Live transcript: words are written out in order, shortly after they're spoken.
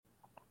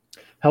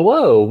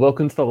Hello,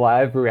 welcome to the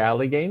Live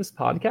Reality Games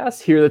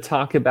podcast. Here to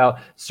talk about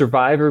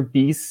Survivor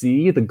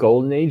BC, the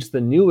Golden Age,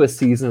 the newest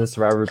season of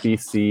Survivor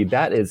BC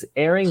that is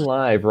airing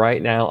live right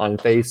now on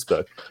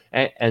Facebook.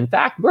 And in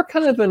fact, we're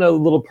kind of in a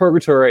little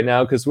purgatory right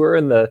now because we're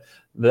in the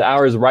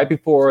hours right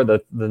before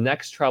the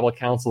next tribal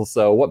council.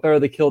 So, what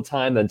better to kill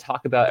time than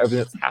talk about everything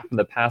that's happened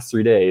the past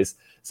 3 days?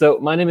 So,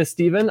 my name is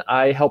Steven.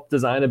 I helped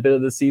design a bit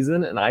of the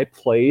season and I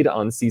played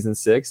on season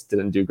 6.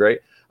 Didn't do great.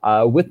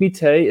 With me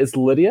today is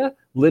Lydia.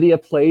 Lydia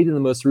played in the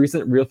most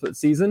recent Reelfoot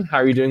season. How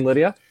are you doing,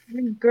 Lydia?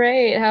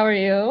 Great. How are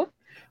you?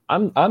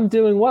 I'm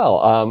doing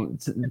well.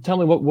 Tell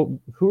me what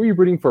who are you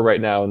rooting for right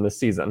now in this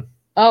season?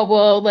 Oh,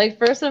 well, like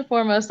first and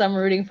foremost, I'm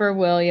rooting for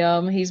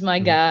William. He's my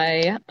Mhm.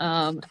 guy.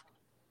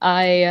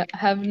 I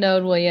have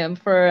known William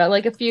for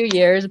like a few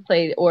years,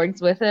 played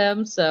orgs with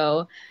him,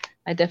 so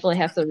I definitely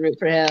have to root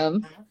for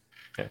him.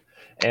 Okay.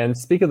 And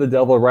speak of the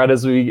devil, right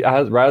as we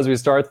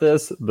start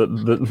this,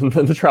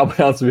 the tribal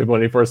council will be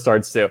when he first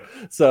starts too.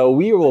 So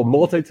we will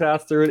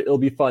multitask through it. It'll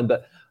be fun.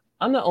 But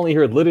I'm not only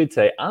here with Lydia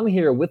today. I'm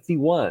here with the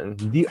one,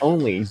 the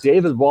only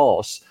David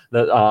Walsh,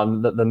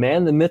 the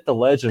man, the myth, the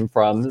legend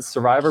from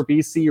Survivor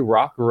BC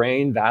Rock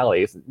Rain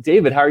Valley.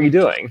 David, how are you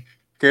doing?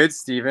 Good,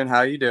 Steven.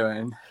 How you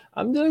doing?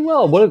 I'm doing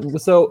well.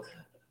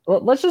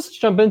 Let's just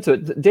jump into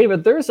it.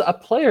 David, there's a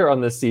player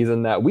on this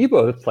season that we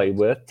both played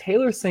with,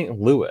 Taylor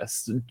St.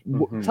 Louis.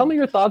 Tell me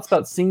your thoughts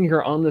about seeing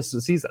her on this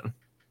season.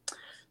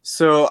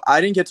 So I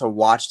didn't get to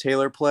watch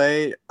Taylor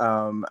play.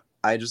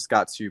 I just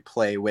got to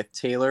play with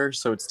Taylor,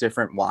 so it's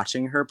different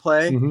watching her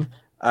play.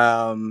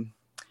 Mm-hmm.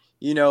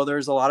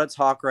 There's a lot of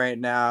talk right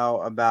now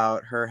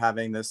about her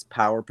having this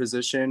power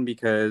position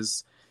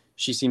because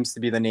she seems to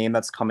be the name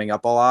that's coming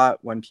up a lot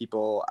when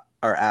people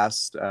are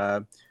asked,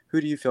 who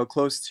do you feel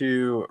close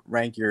to,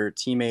 rank your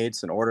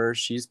teammates in order.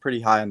 She's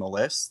pretty high on the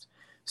list.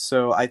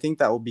 So I think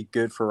that will be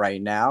good for right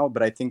now.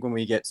 But I think when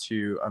we get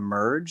to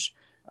emerge,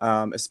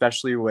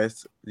 especially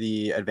with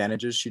the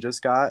advantages she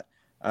just got,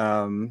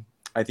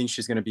 I think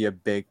she's going to be a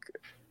big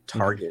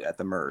target at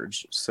the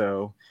merge.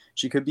 So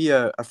she could be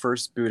a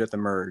first boot at the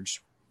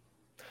merge.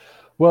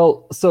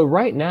 Well, so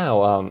right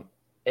now,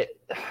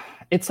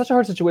 it's such a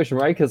hard situation,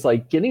 right? Because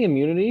like getting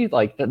immunity,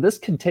 like this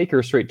could take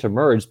her straight to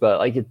merge, but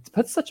like it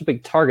puts such a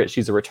big target.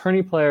 She's a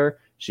returning player.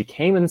 She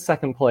came in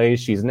second place.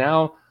 She's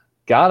now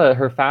got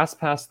her fast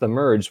pass the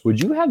merge. Would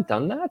you have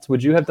done that?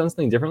 Would you have done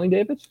something differently,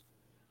 David?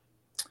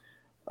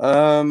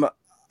 It's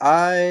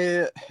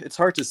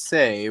hard to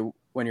say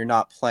when you're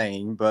not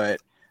playing,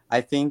 but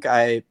I think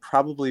I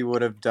probably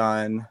would have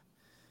done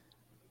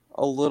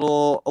a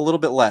little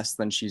bit less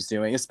than she's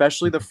doing,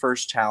 especially the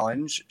first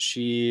challenge.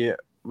 She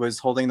was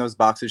holding those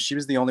boxes. She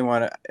was the only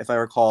one, if I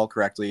recall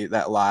correctly,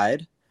 that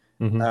lied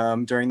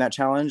during that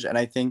challenge. And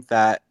I think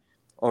that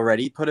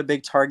already put a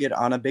big target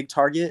on a big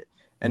target.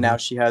 And now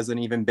she has an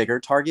even bigger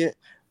target.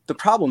 The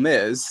problem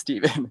is,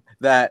 Steven,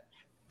 that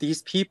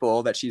these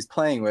people that she's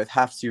playing with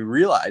have to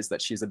realize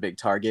that she's a big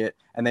target,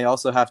 and they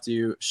also have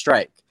to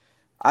strike.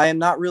 I am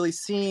not really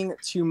seeing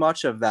too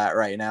much of that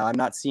right now. I'm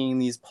not seeing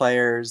these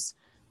players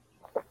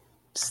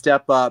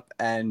step up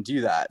and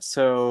do that.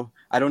 So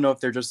I don't know if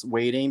they're just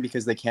waiting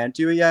because they can't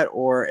do it yet,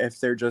 or if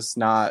they're just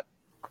not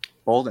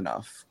bold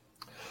enough.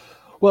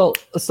 Well,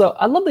 so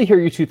I'd love to hear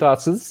your two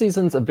thoughts. So this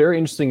season's a very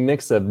interesting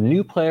mix of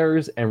new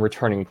players and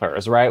returning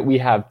players, right? We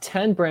have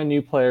 10 brand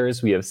new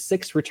players. We have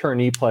 6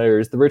 returnee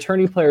players. The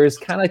returnee players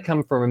kind of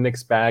come from a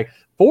mixed bag.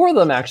 4 of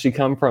them actually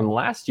come from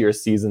last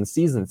year's season,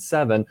 season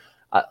 7.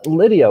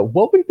 Lydia,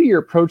 what would be your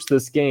approach to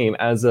this game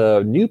as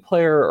a new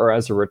player or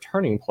as a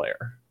returning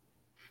player?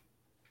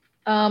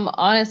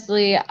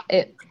 Honestly,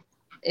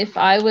 if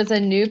I was a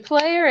new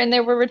player and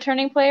there were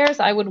returning players,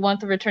 I would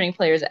want the returning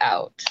players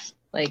out,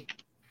 like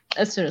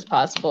as soon as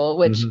possible,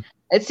 which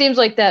it seems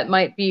like that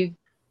might be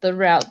the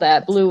route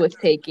that Blue was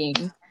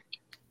taking.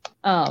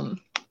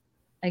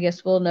 I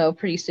guess we'll know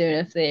pretty soon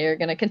if they are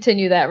going to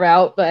continue that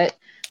route, but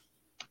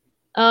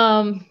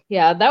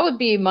yeah, that would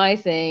be my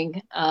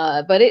thing.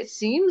 But it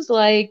seems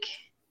like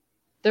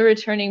the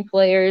returning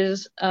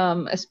players,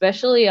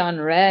 especially on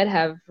Red,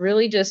 have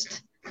really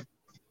just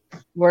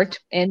worked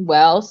in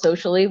well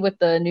socially with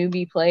the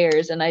newbie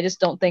players, and I just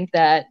don't think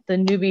that the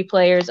newbie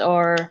players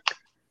are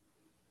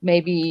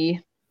maybe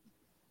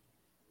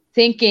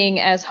thinking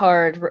as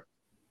hard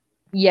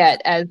yet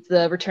as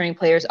the returning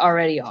players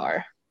already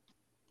are.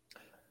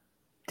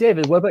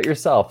 David, what about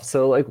yourself?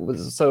 So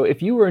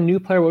if you were a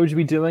new player, what would you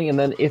be doing? And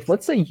then if,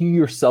 let's say, you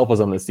yourself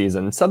was on the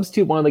season,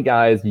 substitute one of the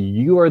guys,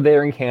 you are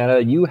there in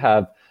Canada, you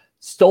have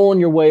stolen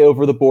your way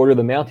over the border,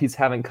 the Mounties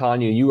haven't caught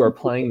you, you are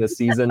playing the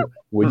season.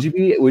 Would you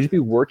be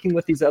working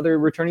with these other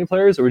returning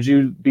players, or would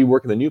you be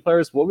working the new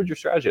players? What would your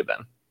strategy have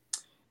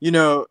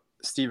been?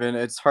 Steven,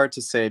 it's hard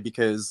to say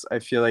because I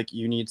feel like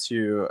you need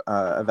to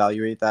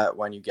evaluate that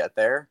when you get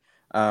there.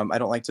 I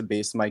don't like to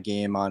base my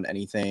game on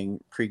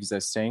anything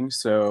pre-existing,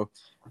 so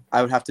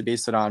I would have to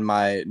base it on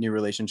my new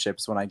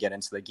relationships when I get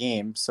into the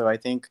game. So I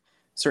think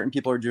certain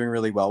people are doing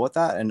really well with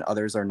that and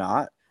others are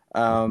not.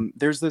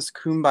 There's this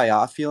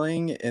kumbaya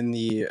feeling in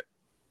the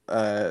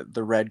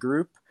red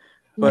group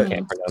But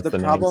Can't pronounce the the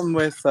problem names.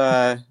 with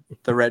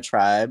the Red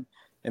Tribe,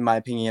 in my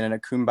opinion, and a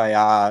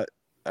Kumbaya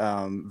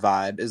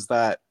vibe is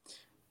that,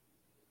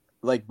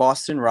 like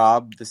Boston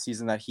Rob, the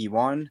season that he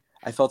won,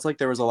 I felt like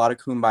there was a lot of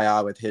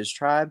Kumbaya with his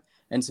tribe.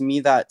 And to me,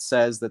 that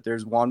says that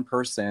there's one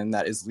person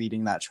that is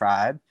leading that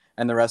tribe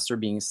and the rest are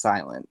being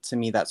silent. To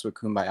me, that's what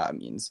Kumbaya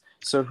means.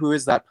 So who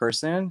is that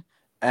person?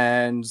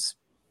 And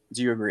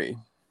do you agree?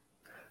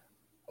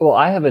 Well,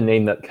 I have a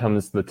name that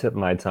comes to the tip of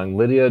my tongue.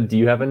 Lydia, do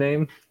you have a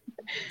name?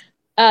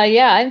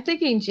 Yeah, I'm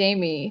thinking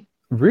Jamie.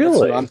 That's who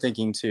Really? I'm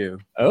thinking too.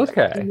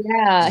 Okay.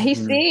 Yeah, he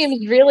Mhm.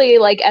 seems really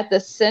like at the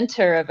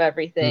center of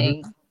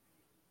everything.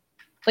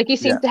 Like he Yeah,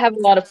 seems to have a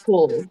lot of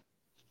pull.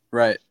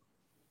 right.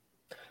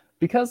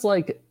 Because,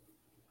 like,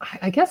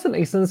 I guess it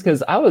makes sense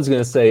because I was going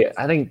to say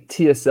I think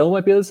TSL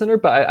might be the center,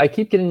 but I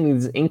keep getting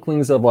these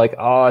inklings of like,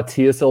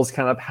 TSL's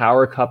kind of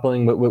power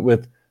coupling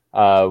with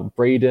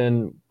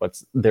Braden.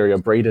 There you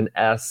go, Braden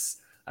S.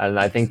 And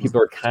I think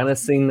people are kind of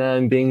seeing that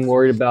and being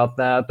worried about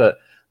that. But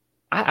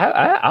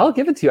I'll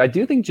give it to you. I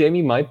do think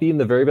Jamie might be in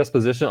the very best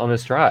position on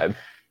his tribe.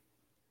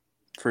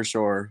 For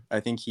sure. I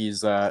think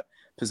he's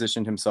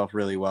positioned himself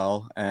really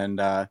well. And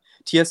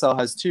TSL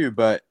has too,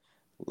 but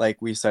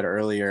like we said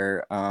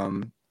earlier,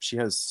 she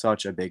has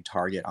such a big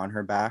target on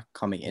her back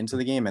coming into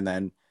the game. And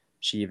then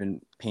she even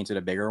painted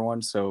a bigger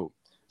one. So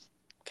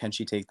can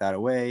she take that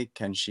away?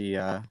 Can she,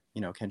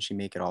 can she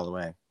make it all the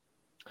way?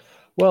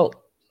 Well,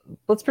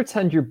 let's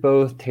pretend you're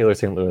both Taylor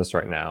St. Louis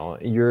right now.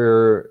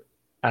 You're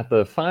at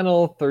the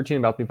final 13,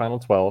 about to be final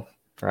 12,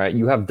 right?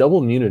 You have double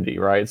immunity,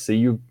 right? So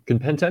you can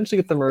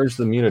potentially get the merged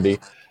immunity.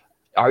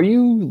 Are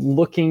you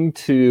looking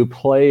to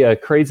play a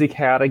crazy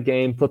chaotic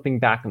game, flipping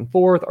back and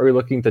forth? Or are you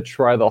looking to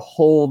try to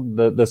hold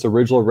this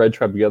original red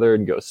tribe together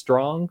and go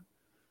strong?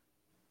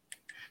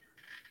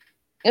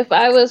 If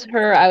I was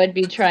her, I would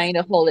be trying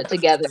to hold it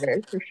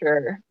together for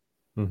sure.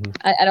 Mm-hmm.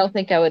 I don't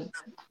think I would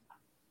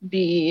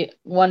be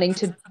wanting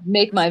to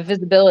make my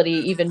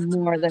visibility even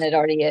more than it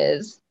already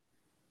is.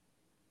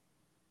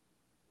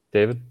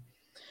 David?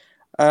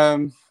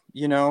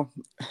 You know,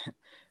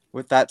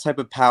 with that type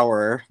of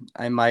power,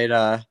 I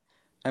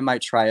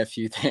might try a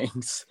few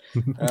things.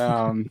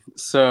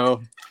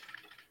 So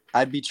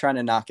I'd be trying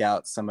to knock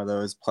out some of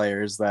those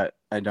players that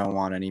I don't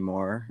want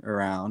anymore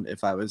around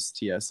if I was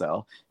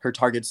TSL. Her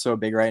target's so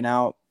big right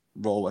now,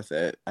 roll with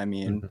it. I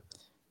mean,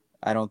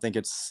 I don't think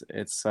it's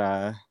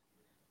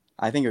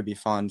I think it would be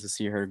fun to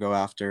see her go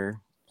after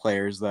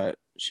players that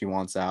she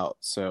wants out.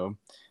 So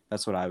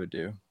that's what I would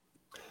do.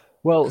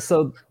 Well,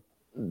 so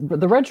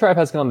the Red Tribe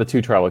has gone to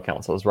two tribal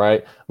councils,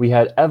 right? We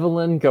had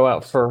Evelyn go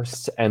out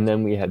first, and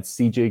then we had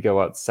CJ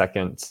go out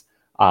second.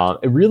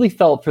 It really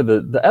felt for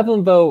the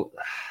Evelyn vote,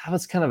 that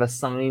was kind of a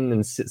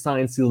signed,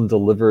 sealed, and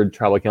delivered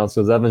tribal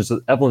council. Because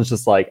Evelyn's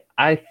just like,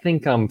 I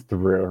think I'm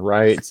through,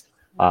 right?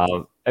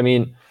 I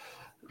mean,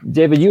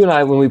 David, you and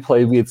I, when we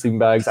played, we had sleeping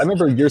bags. I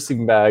remember your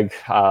sleeping bag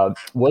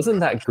wasn't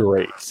that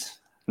great.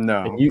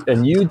 No.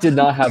 And you did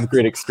not have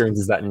great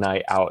experiences that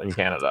night out in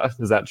Canada.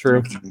 Is that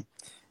true?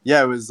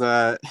 Yeah, it was.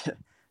 I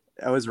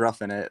was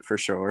roughing it for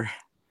sure.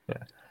 Yeah.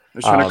 I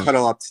was trying to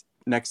cuddle up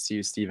next to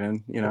you,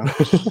 Steven, you know.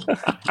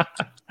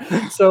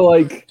 So,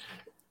 like,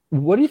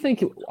 what do you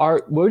think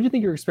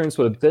your experience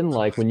would have been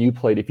like when you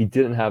played if you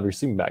didn't have your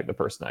sleeping bag the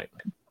first night?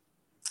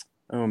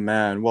 Oh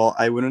man, well,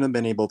 I wouldn't have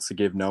been able to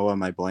give Noah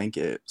my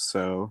blanket,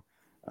 so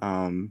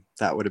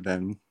that would have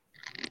been,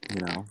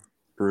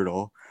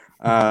 brutal.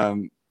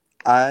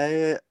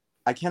 I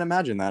can't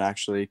imagine that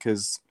actually,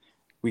 because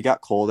we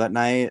got cold at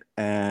night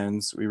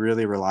and we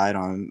really relied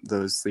on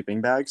those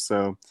sleeping bags.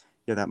 So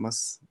yeah, that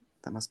must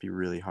be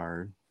really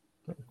hard.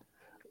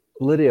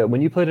 Lydia,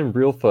 when you played in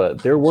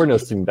Reelfoot, there were no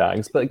sleeping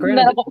bags, but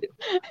granted,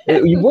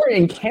 No. you weren't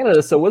in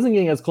Canada, so it wasn't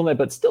getting as cold at night,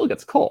 but still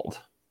gets cold.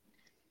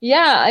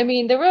 Yeah, I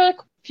mean, there were a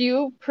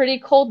few pretty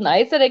cold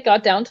nights that it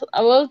got down to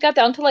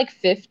like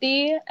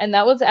 50, and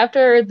that was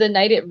after the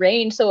night it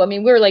rained. So I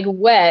mean, we were like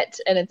wet,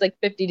 and it's like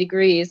 50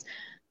 degrees.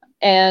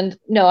 And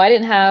no, I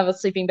didn't have a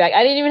sleeping bag.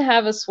 I didn't even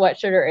have a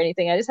sweatshirt or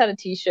anything. I just had a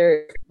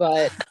t-shirt,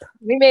 but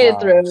we made it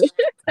through.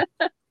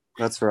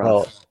 That's rough.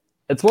 Well,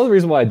 it's one of the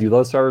reasons why I do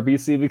love Survivor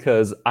BC,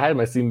 because I had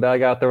my sleeping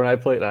bag out there when I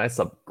played, and I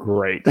slept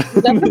great.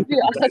 That must be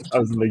awesome. I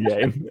was in the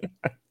game.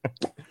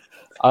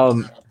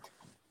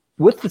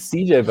 With the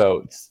CJ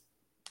votes,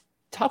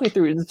 talk me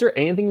through. Is there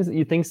anything that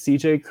you think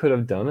CJ could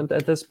have done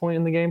at this point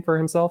in the game for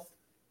himself?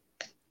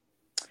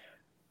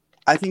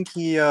 I think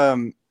he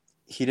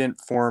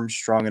didn't form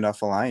strong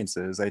enough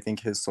alliances. I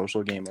think his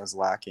social game was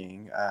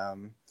lacking.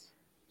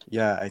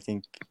 Yeah, I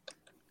think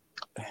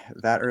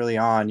that early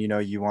on,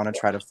 you want to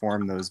try to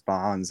form those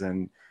bonds,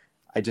 and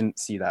I didn't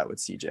see that with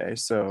CJ.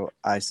 So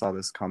I saw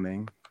this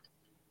coming.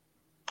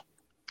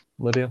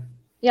 Lydia?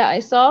 Yeah, I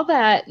saw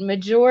that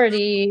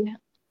majority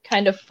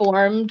kind of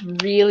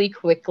formed really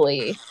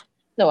quickly.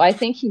 So I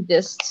think he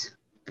just,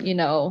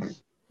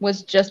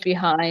 was just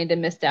behind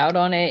and missed out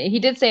on it. He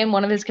did say in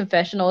one of his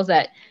confessionals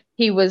that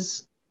he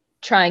was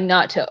trying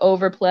not to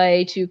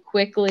overplay too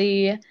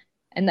quickly,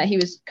 and that he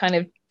was kind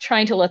of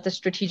trying to let the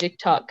strategic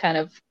talk kind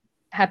of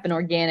happen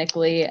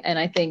organically. And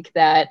I think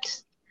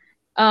that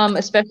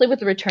especially with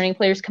the returning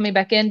players coming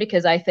back in,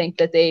 because I think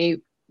that they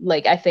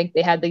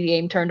had the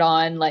game turned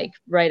on like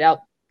right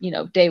out,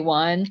 day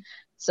one.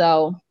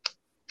 So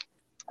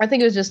I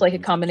think it was just like a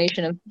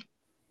combination of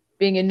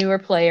being a newer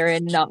player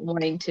and not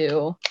wanting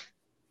to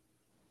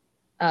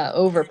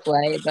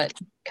overplay, but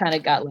kind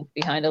of got left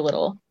behind a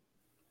little.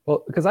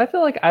 Well, because I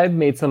feel like I've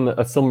made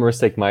a similar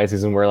mistake my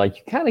season where like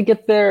you kind of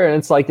get there and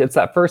it's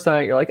that first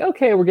night you're like,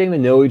 okay, we're getting to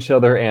know each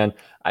other, and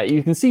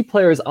you can see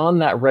players on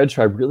that red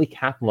tribe really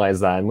capitalize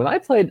that. And when I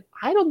played,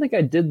 I don't think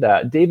I did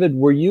that. David,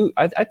 were you?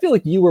 I feel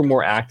like you were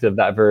more active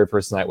that very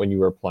first night when you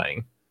were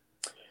playing.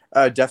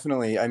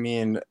 Definitely. I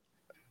mean,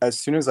 as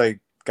soon as I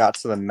got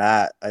to the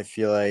mat, I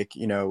feel like,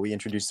 we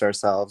introduced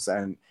ourselves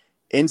and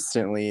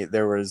instantly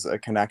there was a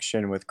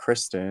connection with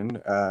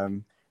Kristen.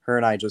 Her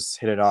and I just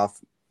hit it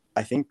off.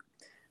 I think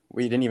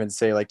we didn't even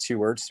say like 2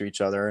 words to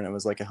each other, and it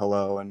was like a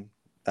hello, and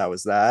that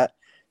was that.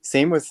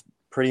 Same with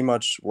pretty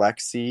much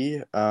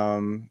Lexi.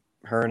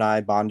 Her and I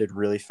bonded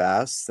really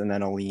fast, and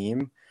then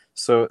Aleem.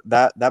 So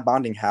that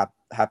bonding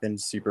happened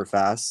super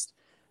fast.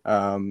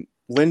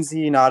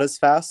 Lindsay, not as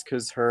fast,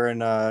 because her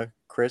and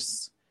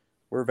Chris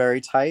were very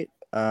tight.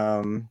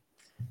 And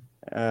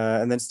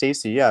then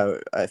Stacy, yeah,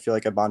 I feel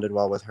like I bonded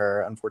well with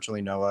her.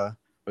 Unfortunately, Noah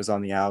was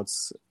on the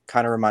outs.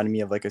 Kind of reminded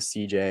me of like a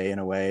CJ in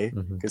a way,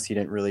 because he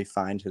didn't really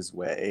find his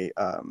way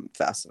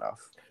fast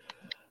enough.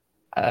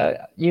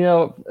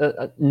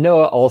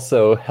 Noah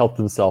also helped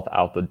himself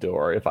out the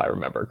door, if I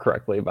remember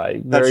correctly,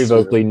 by very That's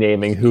true. vocally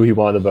naming who he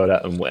wanted to vote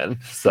out and when.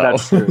 So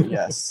That's true.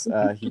 Yes,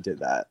 he did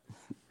that.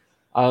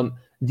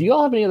 Do you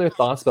all have any other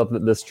thoughts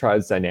about this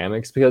tribe's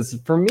dynamics? Because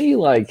for me,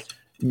 like,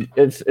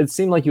 it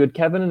seemed like you had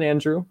Kevin and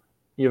Andrew.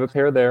 You have a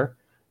pair there.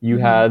 You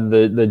had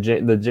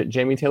the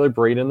Jamie Taylor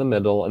Braid in the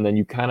middle, and then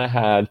you kind of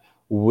had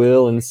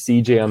Will and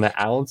CJ on the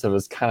outs, and it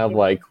was kind of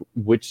like,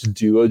 which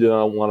duo do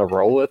I want to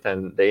roll with?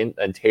 And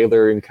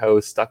Taylor and co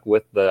stuck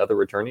with the other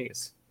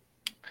returnees.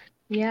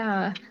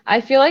 Yeah,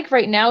 I feel like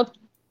right now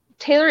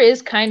Taylor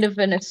is kind of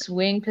in a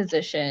swing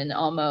position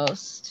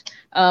almost,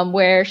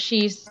 where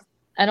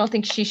I don't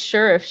think she's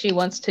sure if she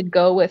wants to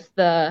go with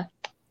the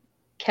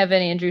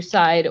Kevin Andrew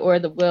side or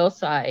the Will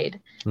side.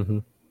 Mm-hmm.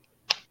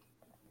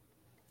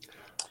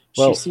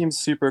 She seems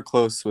super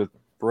close with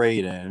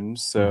Brayden,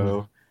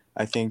 so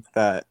I think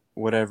that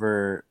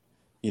whatever,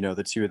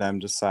 the two of them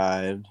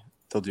decide,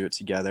 they'll do it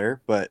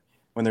together. But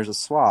when there's a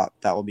swap,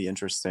 that will be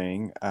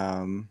interesting.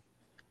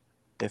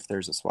 If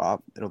there's a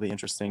swap, it'll be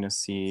interesting to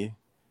see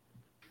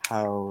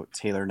how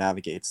Taylor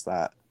navigates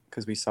that,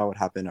 because we saw what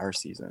happened our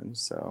season.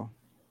 So,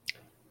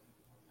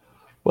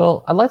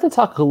 well, I'd like to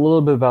talk a little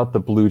bit about the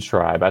Blue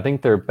Tribe. I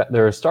think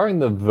they're starting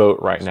the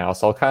vote right now,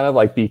 so I'll kind of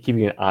like be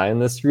keeping an eye on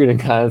the screen and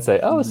kind of say,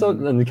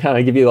 and kind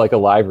of give you like a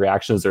live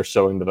reaction as they're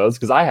showing the votes,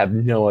 because I have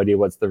no idea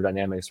what's their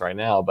dynamics right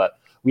now. But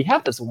we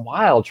have this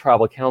wild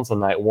tribal council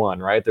night 1,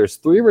 right? There's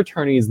 3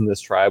 returnees in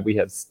this tribe. We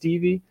have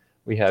Stevie,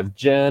 we have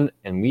Jen,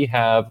 and we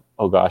have,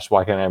 oh gosh,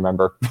 why can't I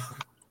remember?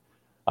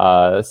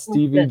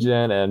 Stevie,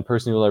 Jen, and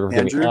person who will never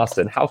forget me,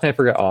 Austin. How can I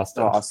forget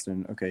Austin? Oh,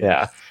 Austin, okay.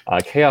 Yeah,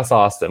 Chaos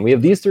Austin. We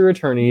have these 3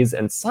 returnees,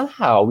 and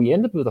somehow we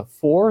end up with a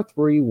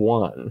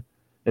 4-3-1,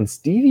 and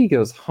Stevie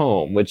goes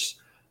home, which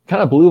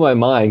kind of blew my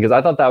mind, because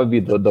I thought that would be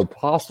the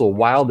possible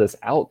wildest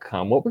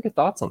outcome. What were your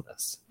thoughts on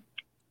this?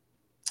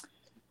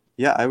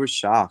 Yeah, I was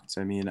shocked.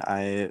 I mean,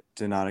 I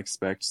did not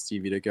expect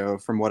Stevie to go.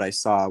 From what I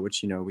saw,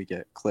 which, we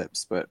get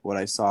clips, but what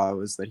I saw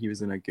was that he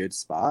was in a good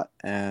spot,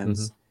 and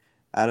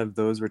out of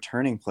those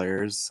returning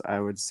players,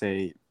 I would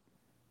say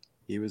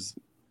he was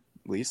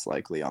least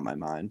likely on my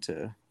mind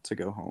to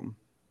go home.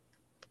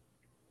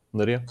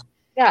 Lydia?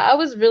 Yeah, I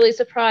was really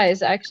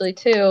surprised actually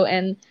too,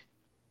 and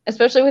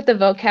especially with the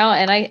vote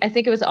count. And I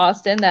think it was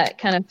Austin that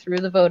kind of threw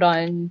the vote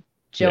on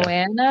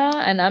Joanna,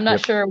 and I'm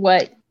not sure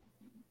what.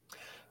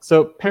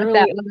 So apparently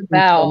that was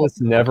about. He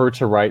promised never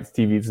to write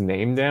Stevie's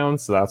name down,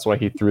 so that's why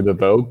he threw the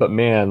vote. But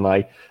man,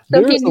 like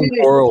there's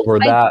a world where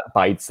that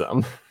bites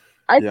him.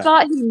 I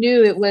thought he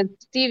knew it was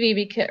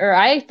Stevie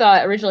I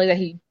thought originally that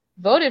he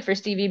voted for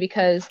Stevie,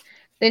 because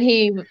then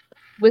he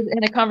was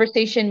in a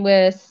conversation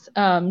with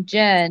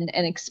Jen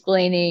and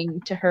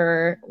explaining to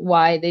her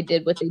why they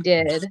did what they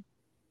did.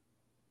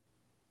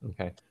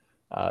 Okay.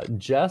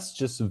 Jess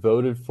just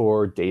voted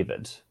for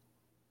David.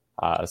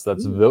 So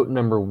that's vote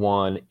number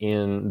 1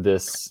 in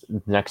this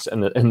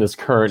in this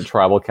current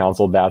tribal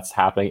council that's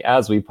happening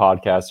as we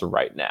podcast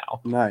right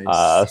now.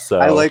 Nice. So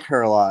I like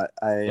her a lot.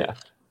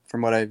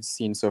 From what I've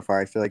seen so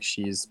far, I feel like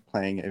she's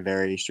playing a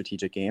very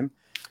strategic game.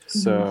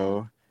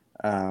 So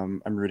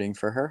I'm rooting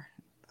for her.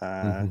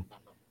 I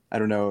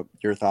don't know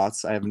your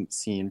thoughts. I haven't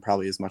seen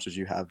probably as much as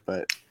you have,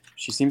 but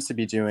she seems to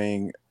be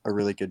doing a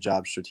really good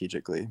job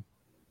strategically.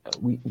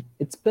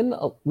 It's been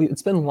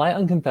light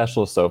on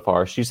confessional so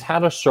far. She's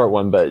had a short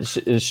one, but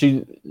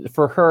she's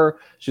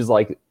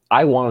like,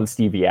 I wanted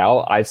Stevie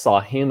out. I saw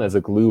him as a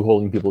glue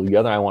holding people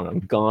together. I want him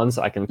gone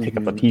so I can pick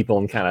up the people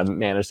and kind of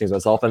manage things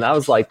myself. And I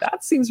was like,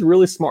 that seems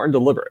really smart and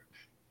deliberate.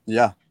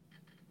 Yeah.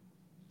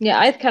 Yeah,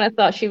 I kind of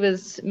thought she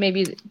was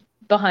maybe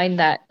behind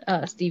that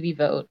Stevie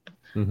vote.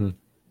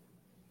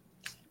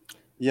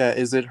 Yeah,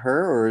 is it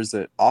her or is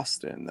it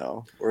Austin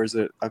though, or is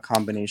it a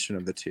combination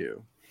of the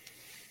two?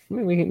 I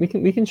mean,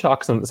 we can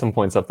chalk some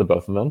points up to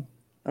both of them.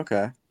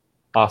 Okay.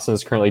 Austin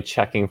is currently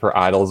checking for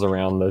idols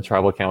around the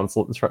tribal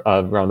council,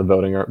 around the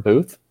voting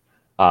booth,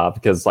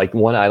 because like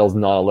one idol's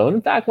not alone.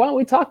 In fact, why don't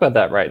we talk about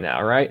that right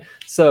now, right?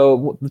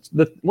 So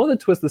one of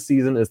the twists this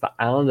season is the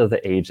Island of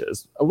the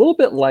Ages, a little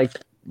bit like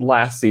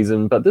last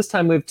season, but this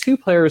time we have two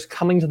players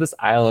coming to this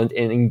island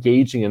and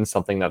engaging in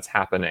something that's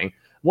happening.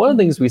 One of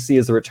the things we see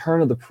is the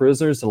return of the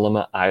Prisoner's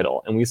Dilemma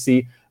idol, and we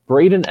see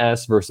Braden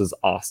S versus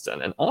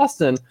Austin, and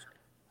Austin,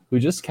 who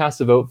just cast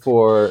a vote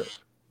for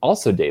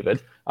also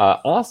David.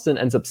 Austin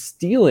ends up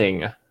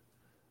stealing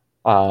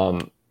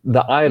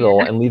the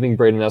idol and leaving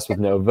Braden S with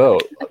no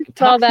vote.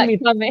 Saw that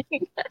coming.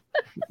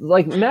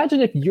 Like,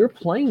 imagine if you're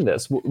playing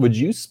this, would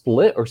you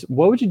split, or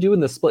what would you do in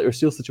the split or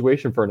steal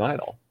situation for an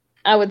idol?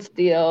 I would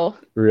steal.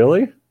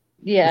 Really?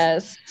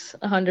 Yes,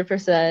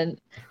 100%.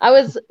 I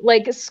was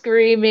like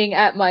screaming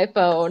at my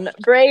phone,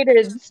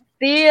 Braden,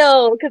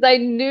 steal, because I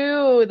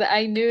knew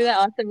that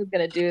Austin was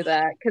gonna do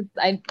that. Because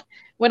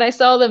when I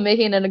saw them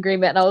making an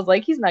agreement, and I was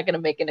like, he's not gonna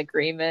make an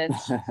agreement.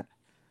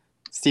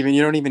 Steven,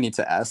 you don't even need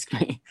to ask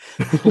me.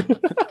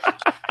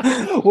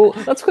 Well,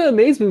 that's quite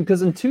amazing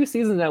because in 2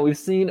 seasons now we've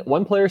seen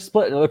one player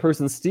split, another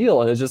person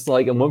steal, and it's just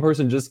like, and one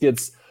person just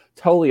gets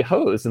totally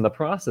hosed in the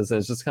process, and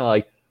it's just kind of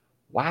like,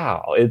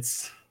 wow,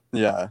 it's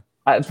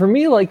for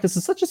me, like, this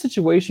is such a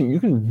situation you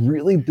can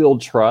really build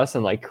trust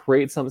and like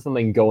create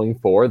something going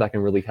forward that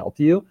can really help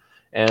you.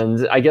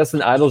 And I guess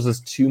an idol is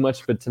just too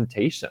much of a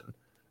temptation,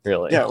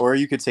 really. Yeah, or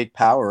you could take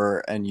power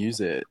and use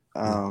it,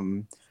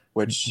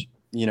 which,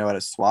 you know, at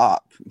a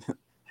swap,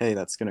 hey,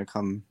 that's gonna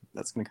come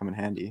in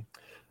handy.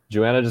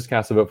 Joanna just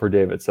cast a vote for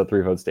David, so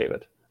 3 votes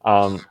David.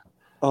 Oh,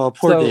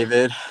 poor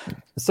David.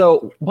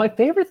 So my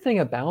favorite thing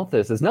about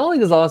this is not only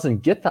does Austin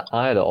get the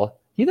idol,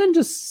 he then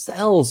just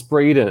sells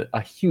Braden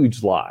a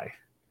huge lie.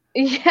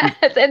 Yes,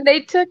 and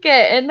they took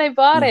it and they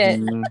bought it.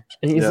 And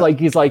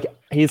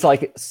he's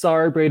like,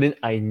 sorry, Braden,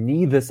 I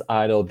need this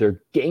idol.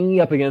 They're ganging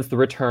up against the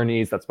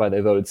returnees. That's why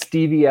they voted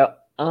Stevie out.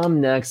 I'm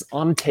next.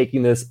 I'm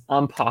taking this.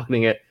 I'm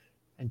pocketing it.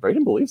 And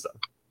Braden believes them.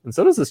 And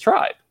so does his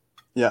tribe.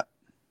 Yeah.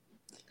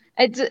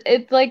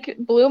 It like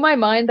blew my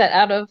mind that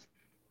out of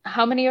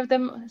how many of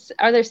them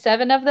are there?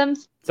 7 of them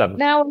 7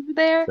 now over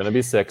there. It's gonna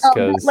be 6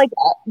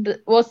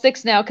 because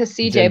 6 now because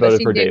CJ, Jim but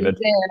voted CJ for David.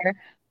 was there.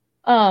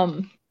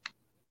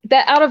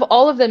 That out of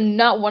all of them,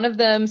 not one of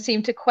them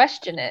seemed to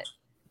question it.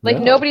 Like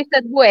nobody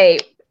said,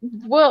 "Wait,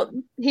 well,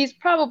 he's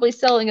probably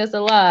selling us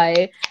a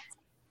lie."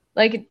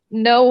 Like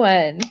no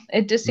one.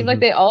 It just seemed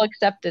like they all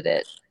accepted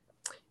it.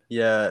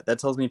 Yeah, that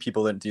tells me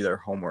people didn't do their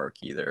homework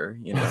either.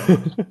 You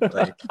know,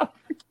 like.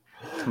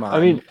 Come on. I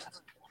mean,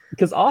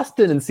 because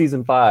Austin in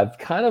season 5,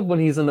 kind of when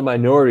he's in the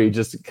minority,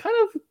 just kind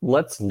of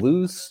lets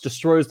loose,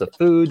 destroys the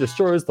food,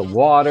 destroys the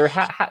water.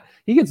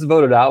 He gets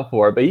voted out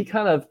for it, but he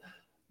kind of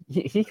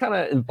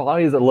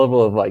embodies a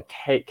level of like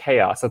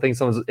chaos. I think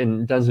someone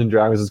in Dungeons and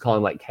Dragons is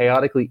calling like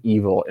chaotically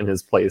evil in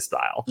his play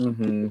style.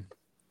 Mm-hmm.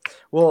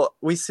 Well,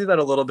 we see that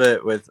a little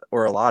bit a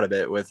lot of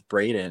it with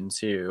Braden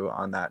too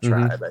on that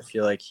tribe. Mm-hmm. I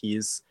feel like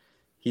he's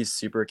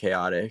super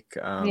chaotic.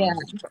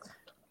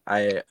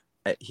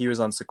 He was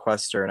on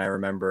Sequester, and I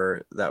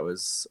remember that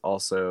was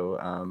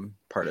also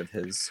part of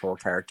his whole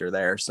character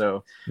there.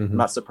 So I'm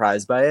not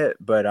surprised by it,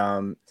 but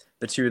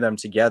the two of them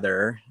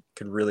together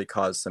could really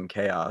cause some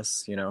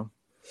chaos, you know?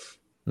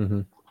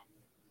 And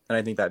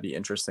I think that'd be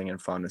interesting and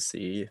fun to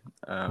see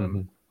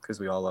because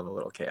we all love a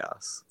little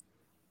chaos.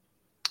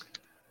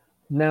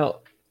 Now,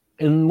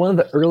 in one of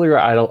the earlier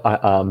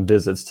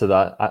visits to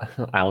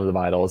the Island of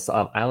Idols,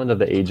 Island of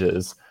the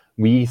Ages,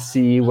 we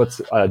see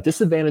what's a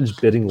disadvantaged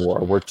bidding war,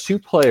 where 2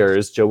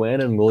 players,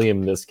 Joanne and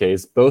William in this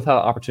case, both have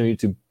opportunity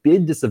to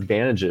bid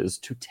disadvantages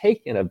to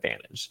take an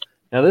advantage.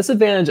 Now, this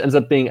advantage ends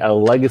up being a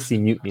legacy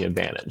mutiny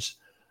advantage.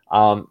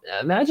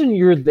 Imagine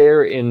you're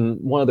there in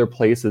one of their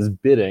places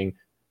bidding.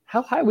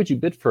 How high would you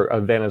bid for an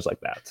advantage like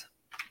that?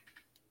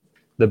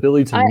 The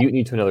ability to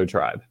mutiny to another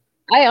tribe.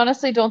 I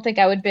honestly don't think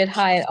I would bid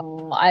high at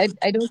all. I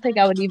don't think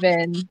I would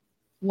even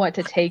want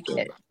to take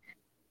it.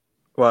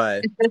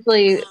 Why?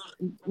 Especially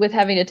with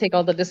having to take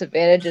all the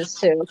disadvantages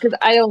too, because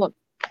I don't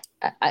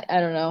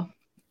know.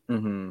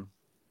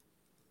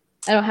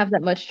 I don't have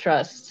that much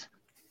trust.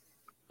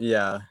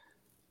 Yeah.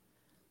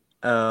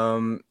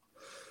 I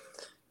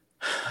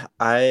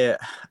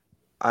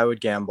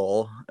would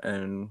gamble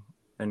and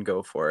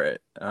go for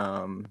it.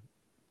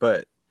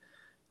 But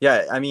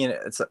yeah, I mean,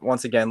 it's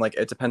once again, like,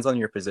 it depends on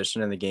your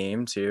position in the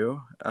game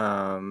too.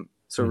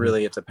 So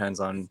really it depends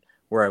on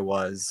where I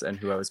was and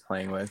who I was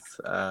playing with.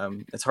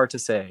 It's hard to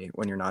say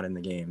when you're not in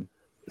the game.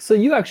 So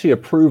you actually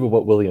approve of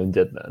what William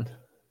did then?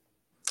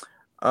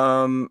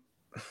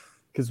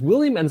 Because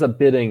William ends up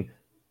bidding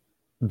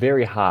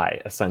very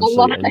high, essentially.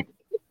 And,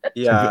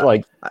 yeah.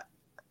 Like,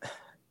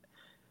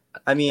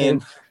 I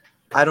mean,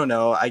 I don't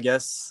know. I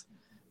guess,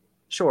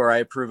 sure, I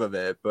approve of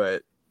it,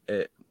 but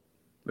it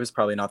was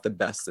probably not the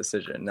best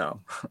decision.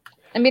 No.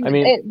 I mean,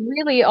 it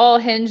really all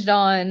hinged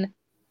on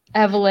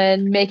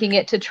Evelyn making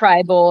it to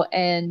tribal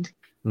and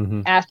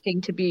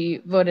asking to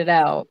be voted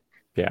out.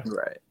 Yeah.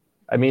 Right.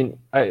 I mean,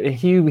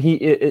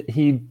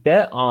 he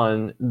bet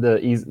on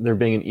there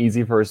being an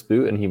easy first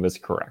boot, and he was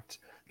correct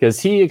because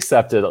he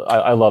accepted.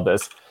 I love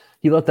this.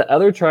 He let the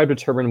other tribe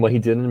determine what he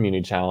did in an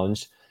immunity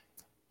challenge.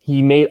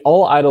 He made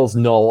all idols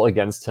null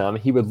against him.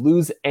 He would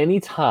lose any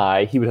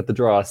tie. He would have to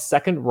draw a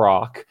second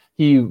rock.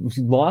 He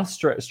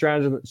lost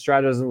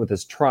strategism with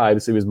his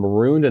tribe, so he was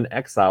marooned in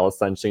exile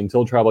essentially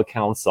until tribal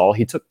council.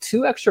 He took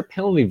 2 extra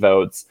penalty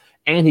votes,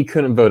 and he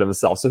couldn't vote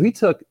himself. So he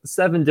took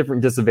 7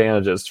 different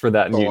disadvantages for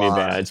that immunity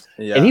advantage,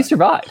 and he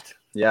survived.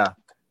 Yeah.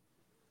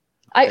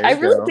 I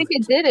really think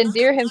it did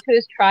endear him to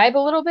his tribe a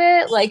little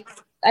bit. Like,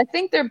 I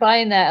think they're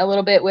buying that a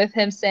little bit with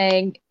him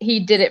saying he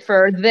did it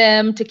for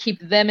them to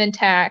keep them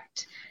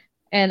intact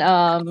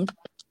and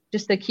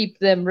just to keep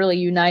them really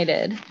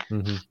united.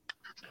 Mm-hmm.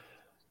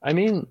 I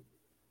mean,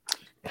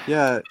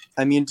 yeah.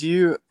 I mean, do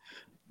you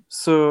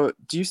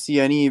see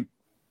any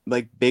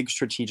like big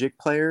strategic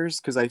players?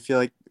 Because I feel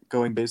like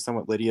going based on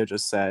what Lydia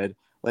just said,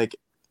 like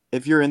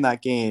if you're in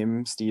that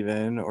game,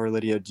 Steven or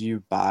Lydia, do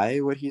you buy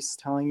what he's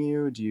telling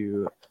you? Do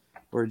you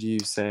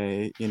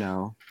say, you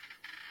know,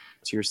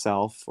 to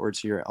yourself or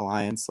to your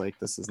alliance, like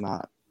this is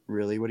not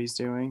really what he's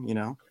doing, you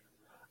know?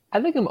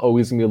 I think I'm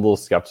always gonna be a little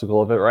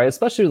skeptical of it, right?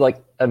 Especially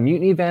like a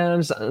mutiny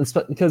advantage,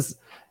 because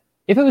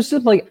if it was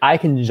just like I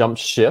can jump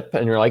ship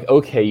and you're like,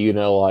 okay, you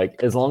know,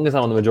 like as long as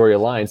I'm on the majority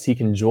alliance, he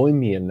can join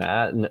me in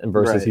that, and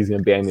versus he's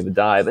gonna ban me to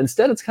dive.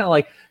 Instead, it's kind of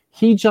like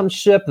he jumps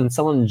ship and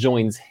someone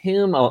joins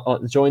him,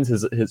 joins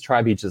his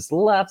tribe he just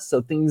left.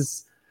 So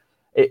things,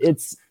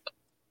 it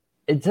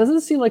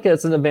doesn't seem like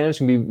it's an advantage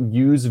can be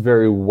used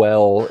very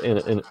well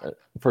in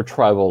for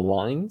tribal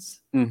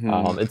lines.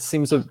 Mm-hmm. It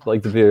seems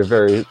like to be a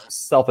very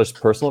selfish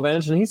personal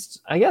advantage, and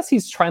I guess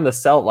he's trying to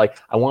sell it like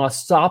I want to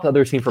stop the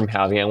other team from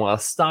having it. I want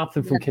to stop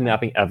them from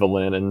kidnapping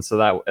Evelyn, and so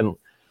that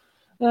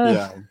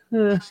I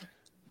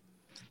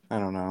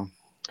don't know.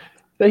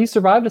 But he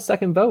survived a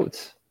second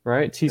vote,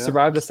 right? He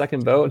survived a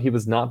second vote. He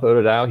was not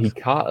voted out. He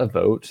caught a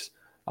vote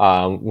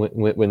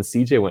when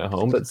CJ went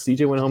home, but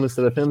CJ went home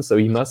instead of him, so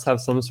he must have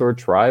some sort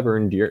of tribe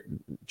or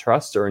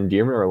trust or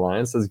endearment or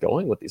alliance that's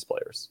going with these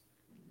players.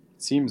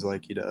 Seems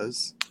like he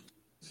does,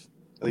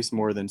 at least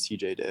more than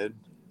CJ did.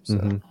 So.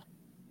 Mm-hmm.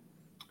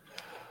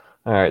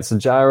 All right, so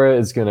Jaira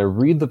is going to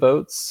read the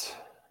votes,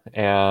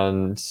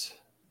 and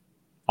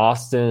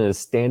Austin is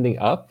standing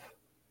up.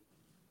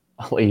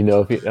 I'll let you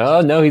know if he. Oh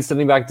no, he's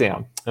sitting back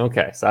down.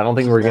 Okay, so I don't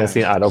think we're going to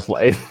see an idol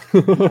play.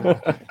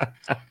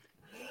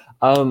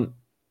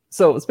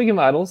 So speaking of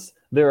idols,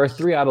 there are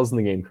 3 idols in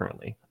the game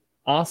currently.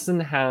 Austin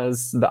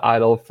has the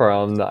idol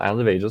from the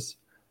Island of Ages.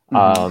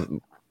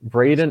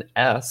 Brayden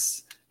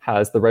S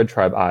has the Red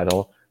Tribe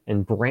idol,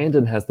 and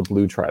Brandon has the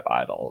Blue Tribe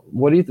idol.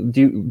 What do you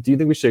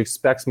think we should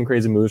expect some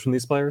crazy moves from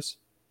these players?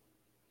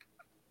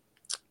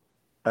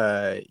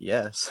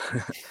 Yes.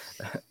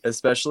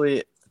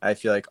 Especially, I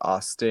feel like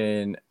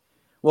Austin.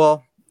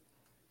 Well,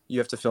 you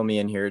have to fill me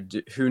in here.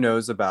 Who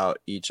knows about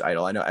each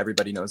idol? I know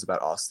everybody knows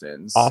about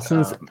Austin's.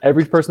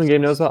 Every person in the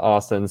game knows about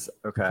Austin's.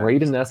 Okay.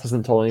 Brayden S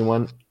hasn't told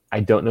anyone.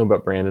 I don't know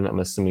about Brandon. I'm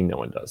assuming no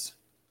one does.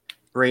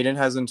 Brayden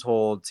hasn't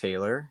told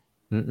Taylor.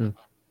 Mm-mm.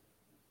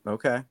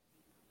 Okay.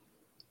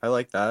 I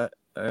like that.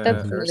 I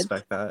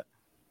respect that.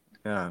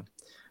 Yeah.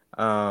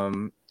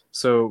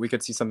 So we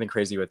could see something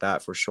crazy with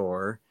that for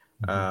sure.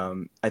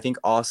 I think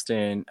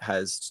Austin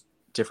has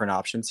different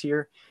options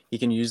here. He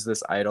can use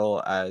this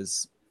idol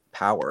as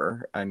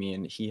power. I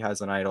mean, he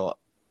has an idol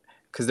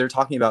because they're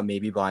talking about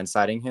maybe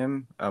blindsiding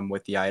him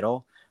with the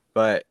idol,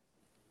 but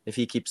if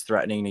he keeps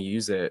threatening to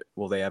use it,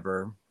 will they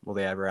ever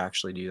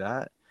actually do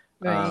that?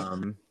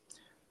 Right.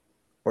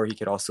 Or he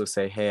could also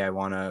say, hey, I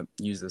want to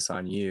use this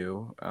on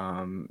you,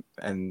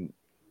 and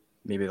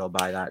maybe they'll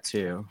buy that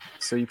too.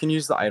 So you can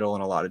use the idol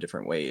in a lot of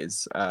different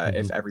ways.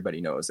 If everybody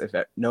knows. If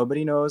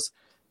nobody knows,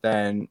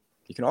 then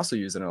you can also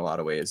use it in a lot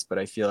of ways. But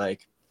I feel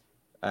like,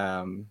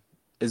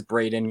 is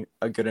Brayden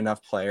a good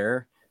enough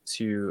player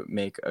to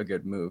make a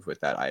good move with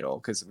that idol?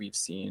 Because we've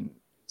seen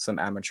some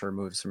amateur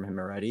moves from him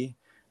already.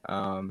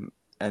 And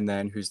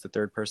then who's the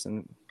third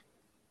person?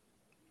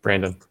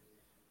 Brandon.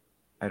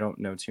 I don't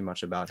know too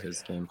much about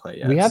his gameplay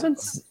yet. We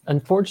haven't,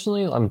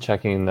 unfortunately, I'm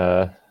checking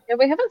the... Yeah,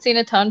 we haven't seen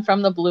a ton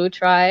from the Blue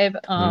Tribe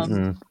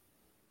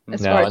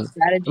as far as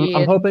strategy.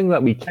 I'm hoping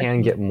that we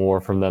can get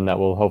more from them that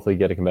will hopefully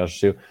get a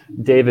competitor too.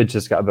 David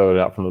just got voted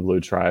out from the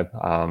Blue Tribe.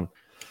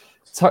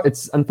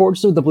 It's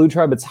unfortunately the Blue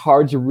Tribe. It's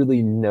hard to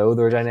really know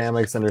their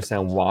dynamics,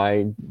 understand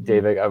why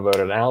David got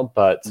voted out.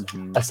 But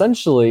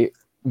essentially,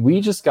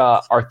 we just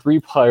got our 3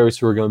 players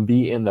who are going to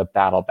be in the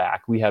battle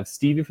back. We have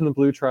Stevie from the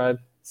Blue Tribe,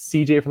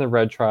 CJ from the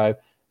Red Tribe,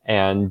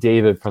 and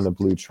David from the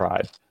Blue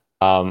Tribe.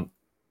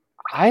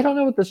 I don't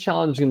know what this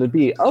challenge is going to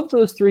be. Of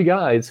those 3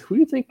 guys,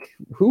 who do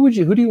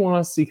you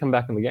want to see come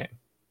back in the game?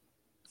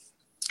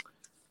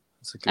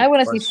 I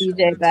want to see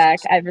CJ back.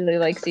 I really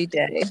like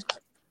CJ.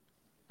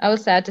 I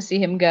was sad to see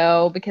him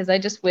go because I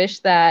just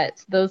wish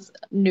that those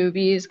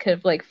newbies could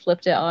have like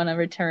flipped it on a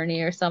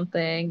returnee or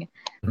something.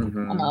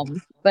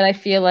 But I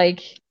feel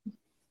like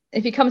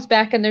if he comes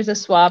back and there's a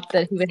swap,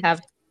 that he would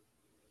have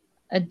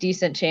a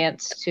decent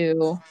chance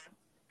to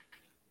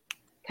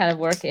kind of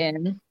work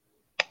in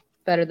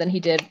better than he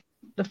did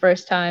the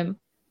first time.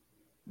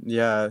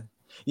 Yeah.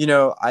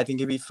 I think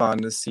it'd be fun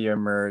to see a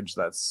merge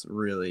that's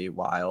really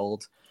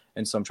wild.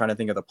 And so I'm trying to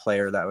think of the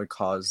player that would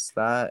cause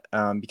that.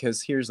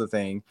 Because here's the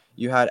thing.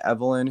 You had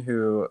Evelyn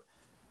who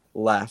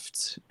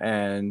left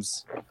and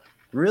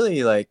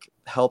really like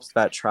helps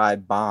that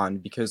tribe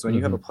bond, because when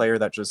you have a player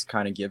that just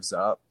kind of gives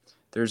up,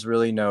 there's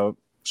really no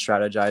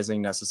strategizing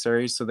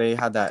necessary. So they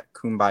had that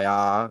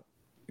kumbaya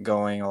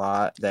going a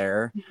lot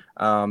there.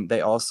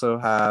 They also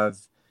have,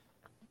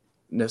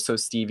 so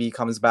Stevie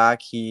comes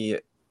back. He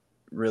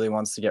really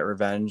wants to get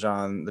revenge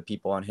on the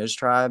people on his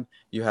tribe.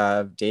 You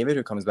have David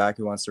who comes back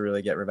who wants to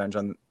really get revenge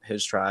on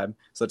his tribe.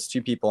 So it's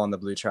two people on the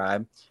blue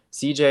tribe.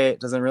 CJ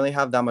doesn't really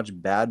have that much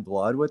bad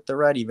blood with the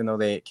red, even though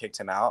they kicked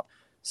him out.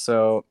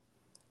 So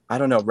I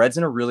don't know. Red's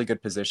in a really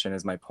good position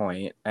is my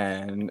point.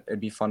 And it'd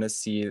be fun to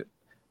see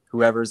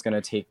whoever's going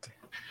to take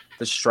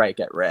the strike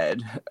at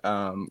red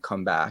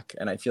come back.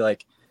 And I feel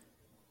like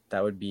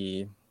that would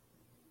be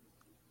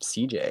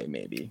CJ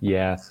maybe.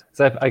 Yeah,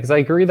 because I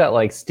agree that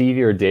like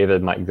Stevie or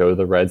David might go to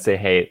the red, say,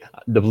 "Hey,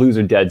 the blues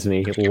are dead to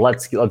me.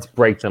 Let's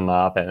break them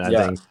up." And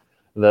I think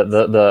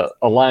the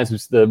alliance,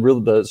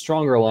 the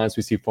stronger alliance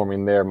we see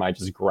forming there, might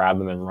just grab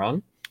them and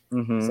run.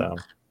 So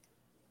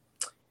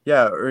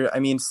yeah, I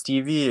mean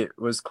Stevie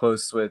was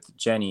close with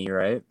Jenny,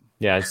 right?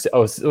 Yeah.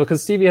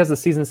 Because Stevie has the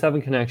season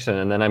 7 connection,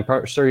 and then I'm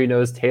sure he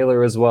knows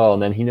Taylor as well,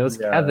 and then he knows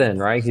Kevin,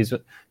 right?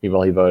 He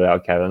voted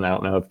out Kevin. I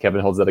don't know if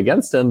Kevin holds it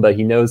against him, but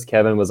he knows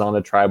Kevin was on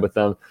the tribe with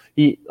them.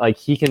 He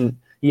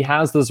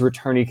has those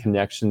returning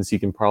connections he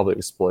can probably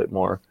exploit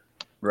more.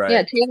 Right.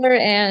 Yeah, Taylor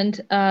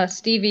and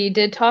Stevie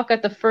did talk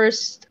at the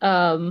first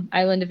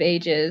Island of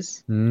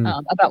Ages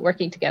about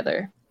working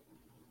together.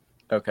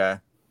 Okay.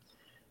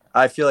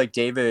 I feel like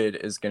David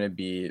is going to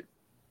be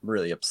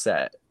really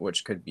upset,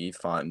 which could be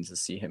fun to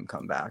see him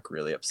come back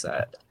really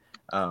upset.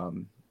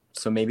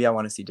 So maybe I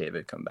want to see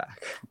David come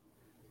back.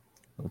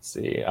 Let's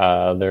see.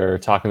 They're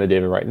talking to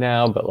David right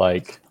now, but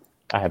like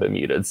I have it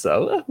muted,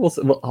 so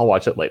I'll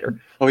watch it later.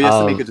 Oh, he has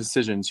to make a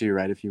decision too,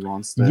 right? If he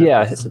wants to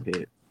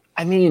participate.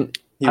 I mean,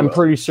 I'm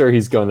pretty sure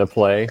he's going to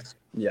play.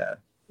 Yeah.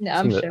 No,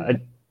 I'm sure.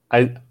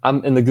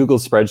 I'm in the Google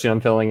spreadsheet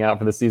I'm filling out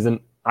for the season.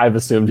 I've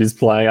assumed he's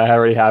playing. I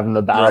already have him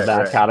the battle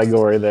back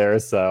category there,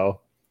 so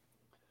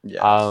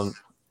yeah.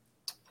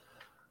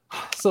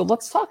 So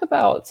let's talk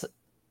about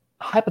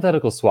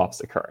hypothetical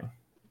swaps occurring,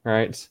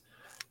 right?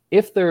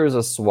 If there is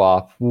a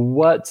swap,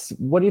 what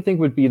do you think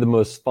would be the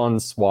most fun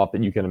swap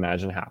that you can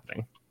imagine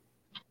happening?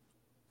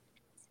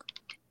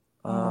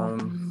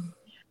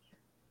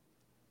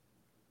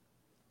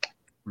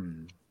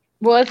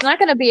 Well, it's not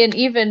going to be an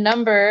even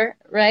number,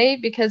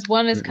 right? Because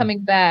one is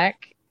coming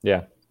back.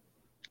 Yeah.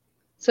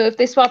 So if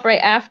they swap right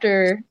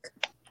after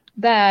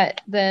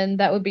that, then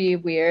that would be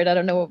weird. I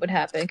don't know what would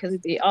happen because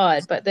it'd be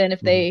odd. But then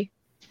if they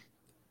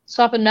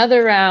swap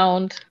another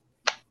round,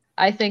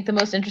 I think the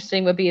most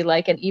interesting would be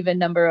like an even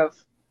number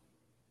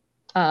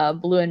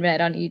of blue and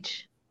red on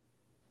each.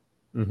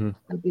 That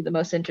would be the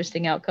most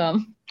interesting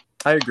outcome.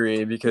 I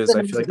agree, because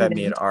I feel like that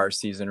made our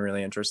season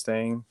really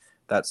interesting.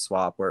 That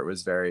swap where it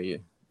was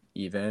very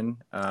even.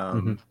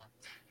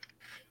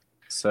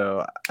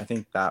 So I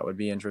think that would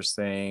be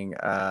interesting.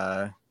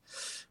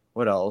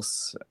 What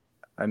else?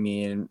 I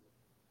mean,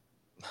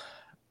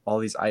 all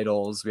these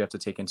idols we have to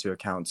take into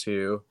account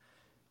too.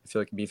 I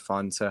feel like it'd be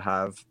fun to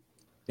have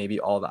maybe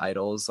all the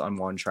idols on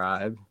one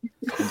tribe.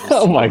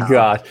 Oh my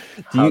God.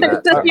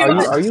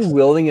 Are you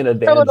willing an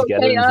advantage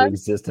together into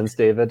existence,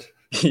 David?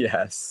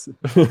 Yes.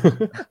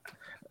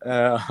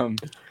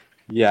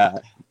 Yeah.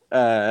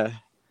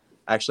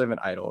 Actually, I have an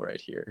idol right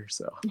here.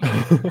 So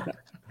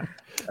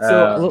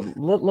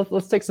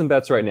let's take some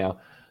bets right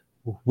now.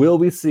 Will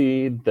we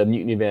see the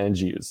mutiny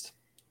advantage used?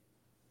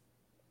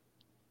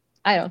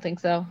 I don't think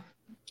so.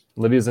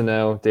 Libby's a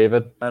no.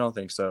 David? I don't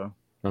think so.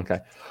 Okay.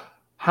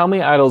 How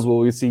many idols will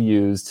we see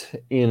used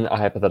in a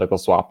hypothetical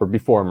swap or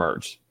before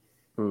merge?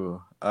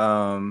 Ooh,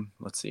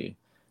 let's see.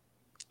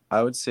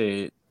 I would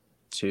say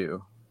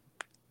 2.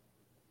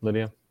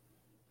 Lydia?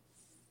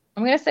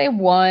 I'm gonna say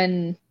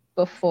 1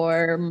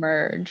 before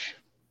merge.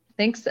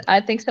 I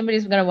think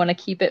somebody's gonna want to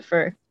keep it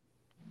for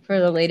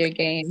the later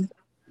game.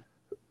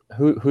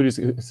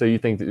 So you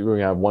think that we're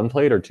gonna have 1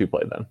 played or 2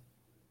 played then?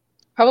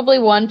 Probably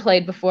 1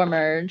 played before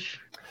merge.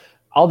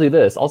 I'll do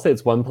this. I'll say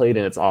it's 1 played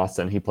and it's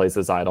Austin. He plays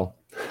his idol.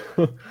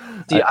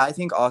 See, I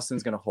think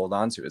Austin's gonna hold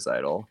on to his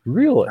idol.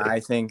 Really?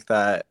 I think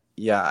that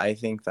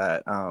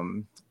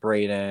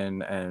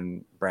Brayden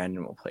and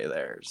Brandon will play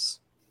theirs.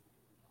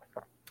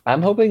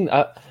 I'm hoping.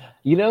 I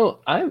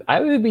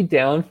would be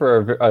down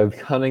for a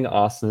cunning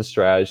Austin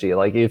strategy.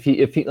 Like if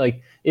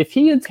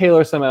he and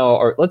Taylor somehow,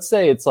 or let's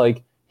say it's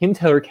like him,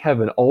 Taylor,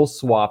 Kevin all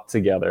swap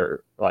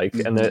together, like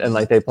and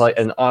they play,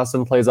 and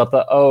Austin plays up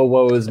the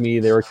woe is me,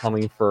 they were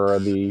coming for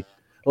the.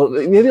 Well,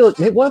 maybe what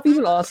if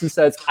even Austin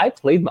says, I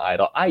played my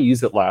idol, I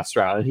used it last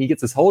round, and he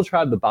gets his whole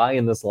tribe to buy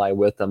in this lie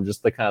with him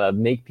just to kind of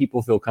make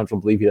people feel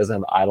comfortable, believe he doesn't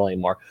have an idol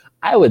anymore.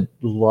 I would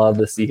love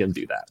to see him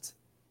do that.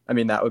 I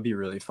mean, that would be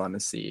really fun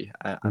to see.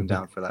 I'm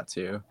down for that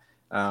too.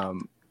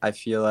 I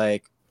feel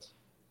like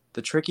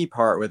the tricky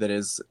part with it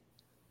is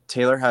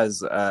Taylor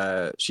has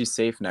she's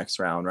safe next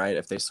round, right?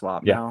 If they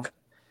swap now.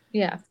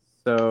 Yeah.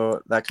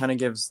 So that kind of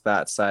gives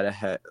that side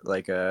ahead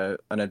like an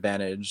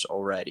advantage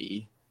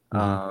already.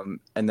 And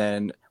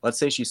then let's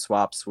say she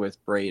swaps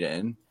with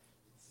Brayden.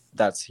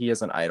 He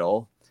is an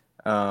idol.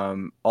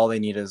 All they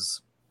need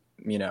is,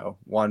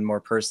 one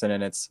more person,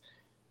 and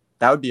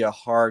that would be a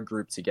hard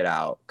group to get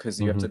out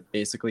because you have to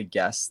basically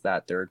guess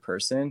that third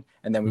person,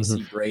 and then we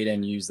see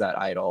Brayden use that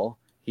idol.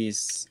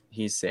 He's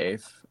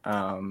safe.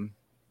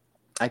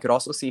 I could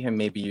also see him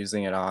maybe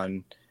using it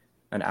on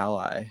an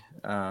ally.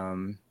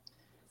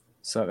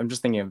 So I'm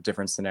just thinking of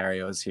different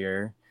scenarios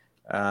here.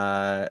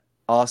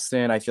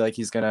 Austin, I feel like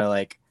he's gonna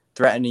like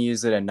threaten to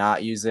use it and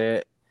not use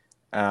it.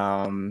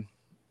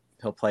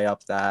 He'll play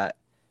up that,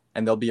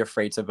 and they'll be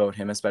afraid to vote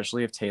him,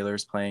 especially if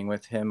Taylor's playing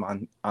with him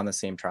on the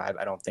same tribe.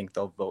 I don't think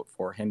they'll vote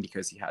for him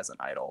because he has an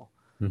idol.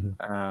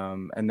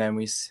 And then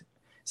we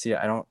see,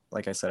 I don't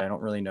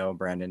really know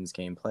Brandon's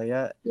gameplay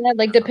yet. Yeah,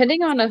 like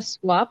depending on a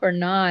swap or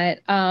not,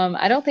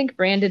 I don't think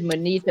Brandon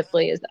would need to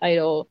play his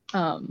idol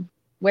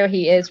where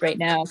he is right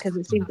now, because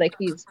it seems like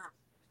he's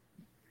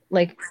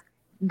like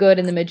good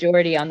in the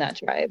majority on that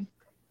tribe.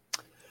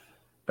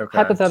 Okay.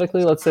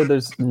 Hypothetically, let's say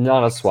there's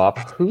not a swap.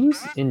 Who's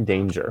in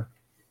danger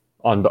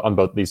on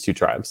both these two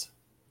tribes?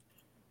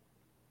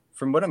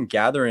 From what I'm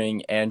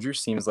gathering, Andrew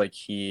seems like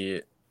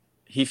he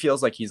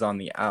feels like he's on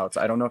the outs.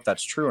 I don't know if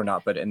that's true or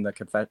not, but in the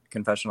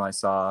confessional I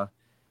saw,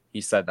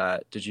 he said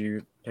that. Did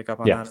you pick up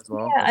on that as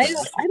well? Yeah, okay.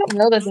 I don't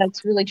know that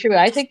that's really true.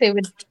 I think they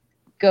would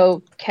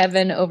go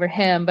Kevin over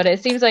him, but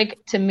it seems like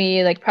to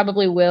me like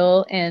probably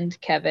Will and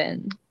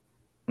Kevin.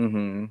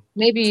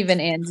 Maybe even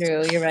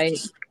Andrew. You're right.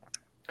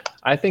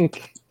 I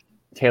think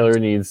Taylor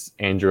needs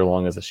Andrew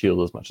along as a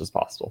shield as much as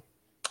possible.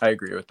 I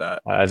agree with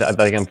that. I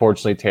think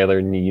unfortunately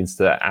Taylor needs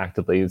to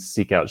actively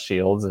seek out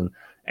shields, and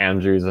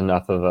Andrew's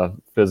enough of a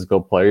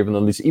physical player.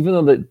 Even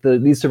though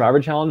these survivor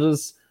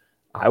challenges,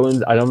 I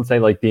don't say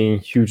like being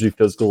hugely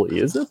physical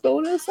is a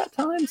bonus at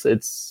times.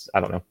 I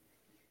don't know.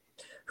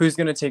 Who's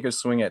gonna take a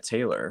swing at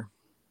Taylor?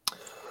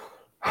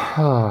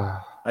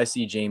 I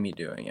see Jamie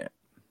doing it.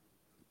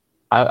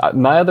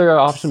 My other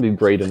option would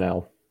be Brayden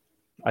L.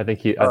 I think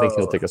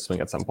he'll take a swing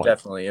at some point.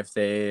 Definitely, if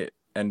they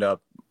end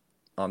up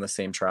on the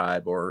same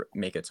tribe or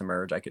make it to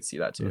merge, I could see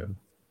that too.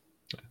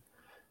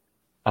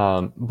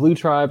 Blue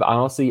tribe,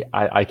 honestly,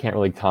 I can't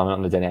really comment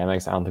on the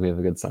dynamics. I don't think we have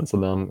a good sense of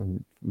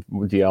them.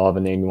 Do y'all have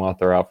a name you want to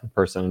throw out for the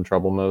person in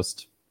trouble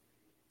most?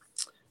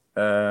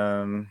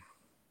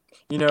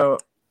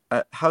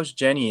 How's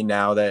Jenny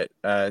now that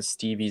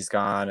Stevie's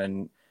gone,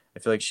 and I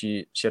feel like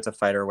she had to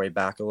fight her way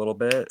back a little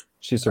bit.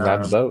 She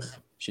survived the vote.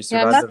 She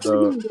survived the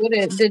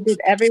vote. Did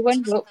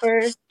everyone vote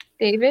for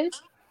David?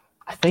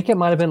 I think it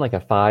might have been like a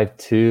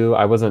 5-2.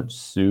 I wasn't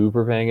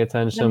super paying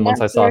attention.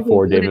 Once I saw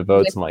 4 David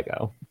votes, I'm like,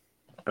 oh.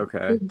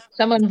 Okay.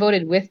 Someone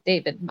voted with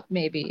David,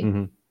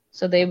 maybe.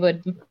 So they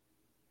would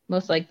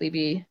most likely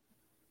be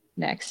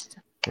next.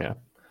 Yeah.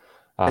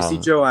 I see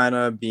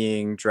Joanna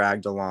being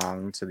dragged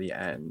along to the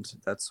end.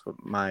 That's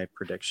my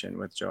prediction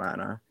with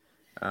Joanna.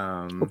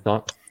 Hope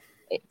not.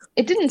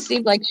 It didn't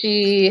seem like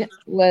she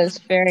was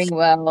faring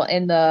well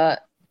in the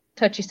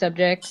touchy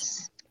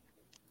subjects.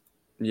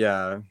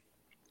 Yeah.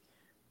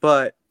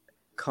 But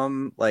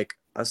come like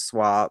a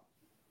swap,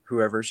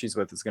 whoever she's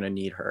with is going to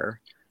need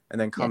her.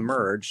 And then come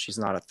merge, she's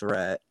not a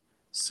threat.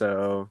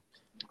 So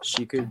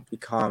she could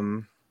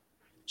become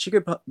the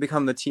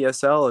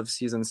TSL of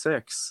season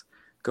 6.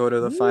 Go to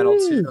the final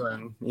 2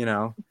 and,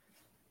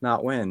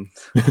 not win.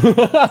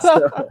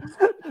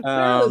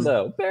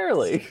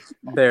 Barely.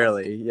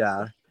 Barely,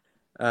 yeah.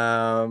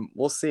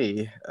 We'll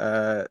see.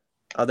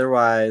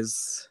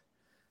 Otherwise,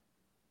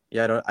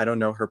 yeah, I don't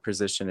know her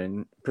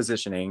positioning.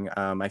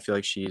 I feel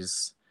like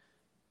she's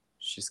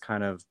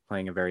kind of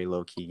playing a very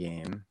low-key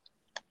game.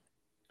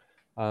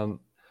 I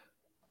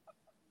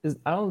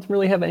don't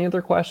really have any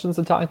other questions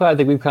to talk about. I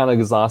think we've kind of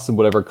exhausted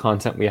whatever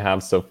content we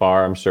have so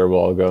far. I'm sure we'll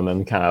all go and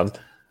then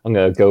I'm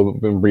going to go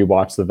and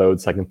rewatch the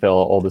votes. I can fill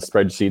all the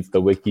spreadsheets, the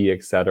wiki,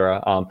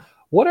 etc.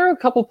 What are a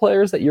couple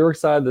players that you're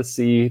excited to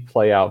see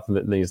play out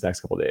in these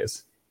next couple of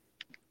days?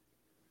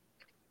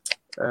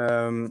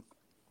 I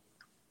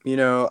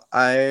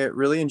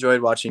really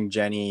enjoyed watching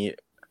Jenny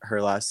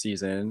her last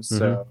season.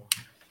 So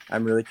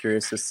I'm really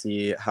curious to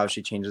see how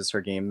she changes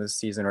her game this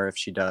season, or if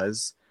she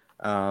does.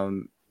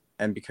 And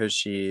because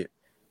she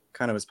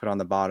kind of was put on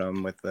the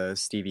bottom with the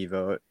Stevie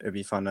vote, it'd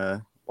be fun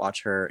to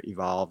watch her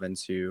evolve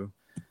into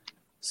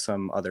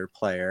some other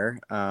player.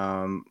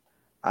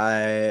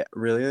 I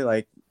really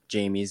like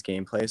Jamie's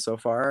gameplay so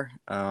far.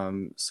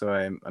 So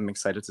I'm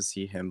excited to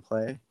see him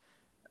play.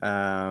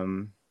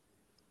 Who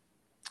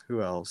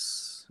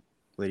else?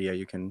 Lydia,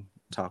 you can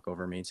talk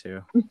over me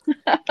too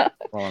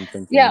while I'm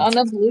thinking. Yeah, on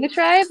the blue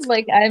tribe,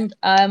 like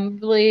I'm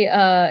really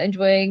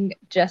enjoying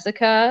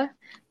Jessica.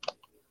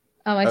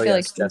 I feel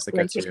like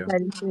Jessica too.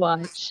 Excited to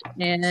watch.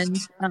 And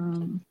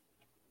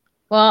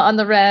well, on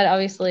the red,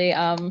 obviously,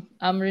 I'm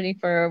rooting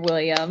for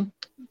William.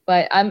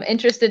 But I'm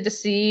interested to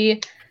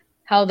see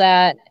how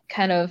that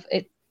kind of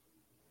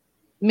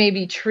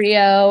maybe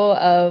trio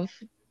of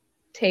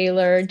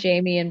Taylor,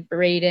 Jamie, and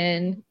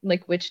Brayden,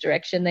 like which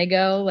direction they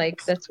go.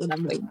 Like that's what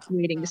I'm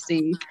waiting to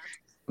see.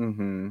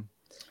 Mm-hmm.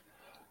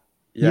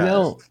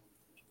 Yeah.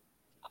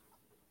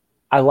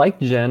 I like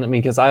Jen. I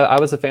mean, because I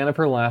was a fan of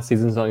her last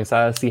season, so I'm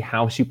excited to see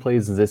how she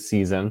plays this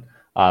season.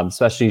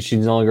 Especially she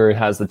no longer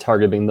has the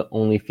target being the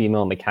only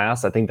female in the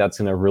cast. I think that's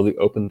going to really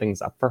open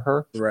things up for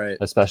her, right?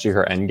 Especially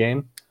her end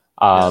game.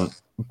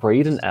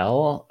 Brayden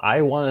L,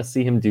 I want to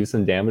see him do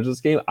some damage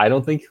this game. I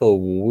don't think he'll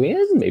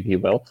win. Maybe he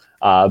will.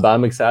 But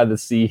I'm excited to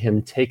see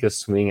him take a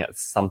swing at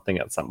something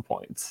at some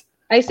point.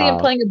 I see him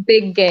playing a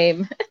big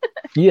game.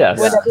 Yes.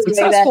 Whatever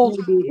Successful.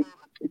 That may be.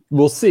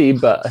 We'll see,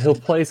 but he'll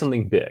play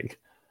something big.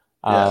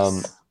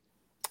 Yes.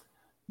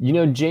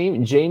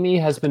 Jamie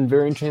has been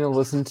very interesting to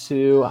listen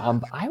to.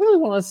 I really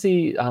want to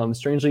see,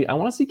 strangely, I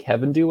want to see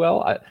Kevin do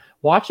well.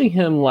 Watching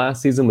him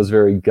last season was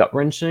very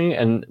gut-wrenching,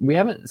 and we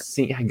haven't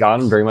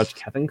gotten very much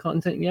Kevin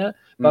content yet.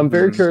 But I'm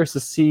very curious to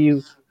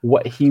see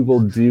what he will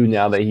do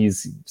now that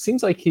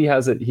seems like he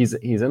has it. He's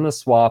in the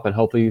swap, and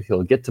hopefully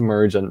he'll get to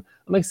merge. And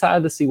I'm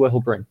excited to see what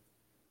he'll bring.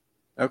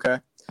 Okay,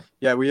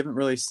 yeah, we haven't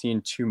really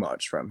seen too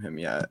much from him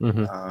yet.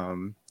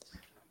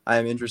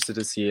 I'm interested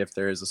to see if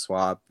there is a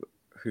swap.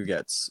 Who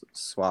gets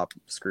swap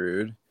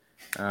screwed?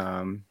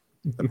 The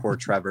poor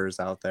Trevor's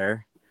out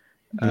there.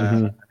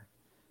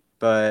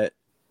 But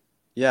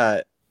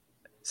yeah,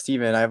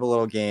 Steven, I have a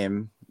little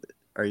game.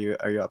 Are you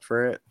up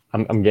for it?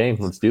 I'm game.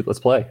 Let's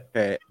play.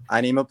 Okay,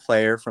 I name a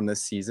player from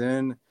this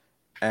season,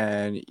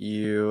 and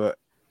you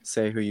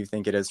say who you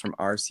think it is from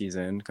our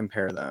season.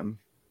 Compare them.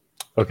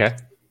 Okay.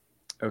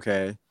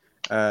 Okay.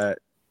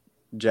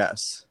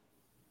 Jess.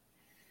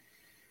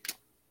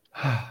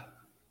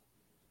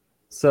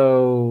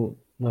 So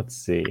let's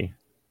see.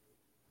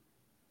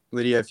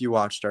 Lydia, if you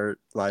watched our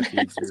live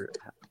feeds,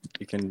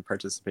 you can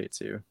participate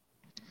too.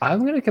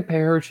 I'm going to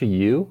compare her to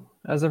you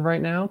as of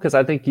right now, because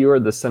I think you are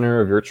the center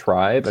of your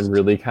tribe and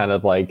really kind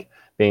of like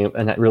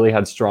really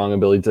had strong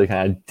ability to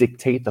kind of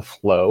dictate the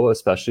flow,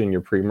 especially in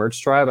your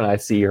pre-merge tribe. And I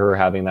see her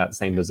having that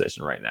same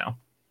position right now.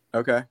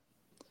 Okay.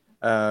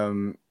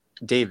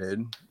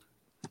 David.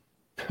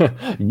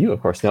 You,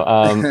 of course, no.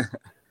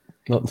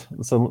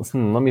 So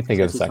let me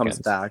think of a second. Comes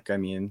back, I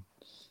mean.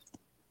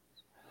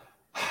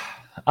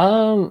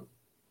 I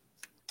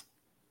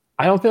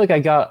don't feel like I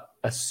got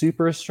a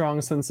super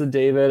strong sense of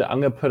David.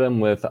 I'm gonna put him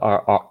with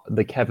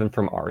the Kevin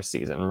from our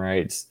season,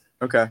 right?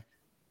 Okay,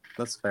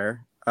 that's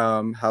fair.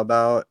 How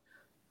about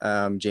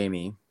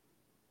Jamie?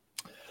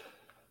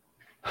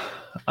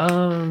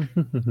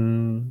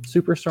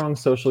 Super strong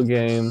social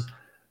game.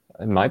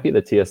 It might be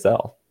the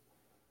TSL.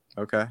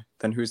 Okay,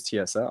 then who's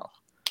TSL?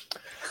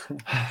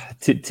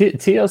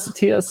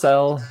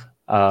 TSL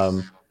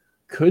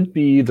could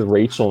be the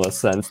Rachel in a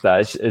sense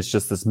that it's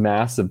just this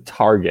massive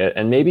target,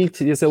 and maybe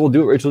TSL will do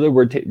what Rachel did,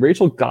 where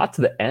Rachel got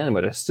to the end,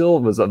 but it still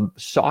was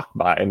shocked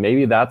by, and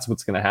maybe that's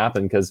what's going to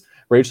happen because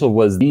Rachel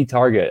was the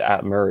target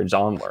at merge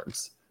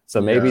onwards.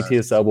 So maybe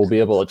TSL will be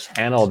able to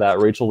channel that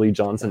Rachel Lee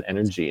Johnson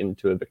energy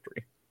into a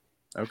victory.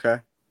 Okay.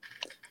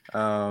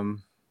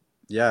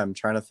 Yeah, I'm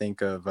trying to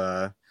think of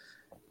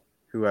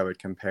who I would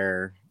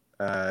compare.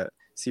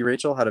 See,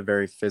 Rachel had a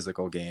very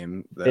physical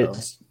game, though.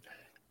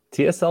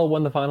 TSL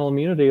won the final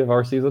immunity of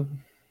our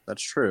season.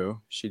 That's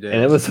true. She did.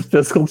 And it was a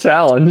physical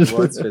challenge. It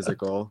was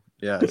physical,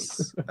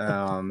 yes.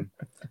 The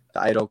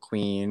Idol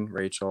Queen,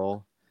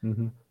 Rachel.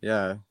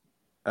 Yeah.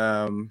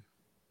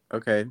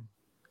 Okay.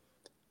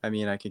 I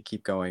mean, I could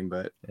keep going,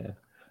 but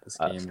this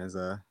game is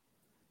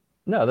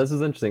No, this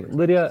is interesting.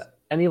 Lydia,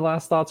 any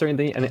last thoughts or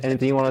anything?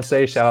 Anything you want to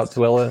say? Shout out to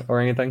Willa or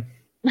anything?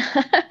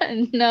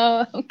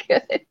 No, I'm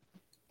good.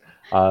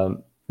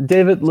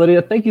 David,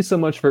 Lydia, thank you so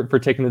much for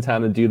taking the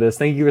time to do this.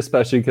 Thank you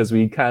especially because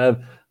we kind of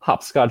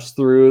hopscotched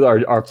through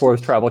our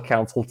fourth tribal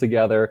council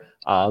together.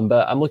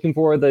 But I'm looking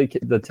forward to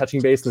the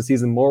touching base in the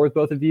season more with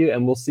both of you,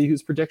 and we'll see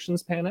whose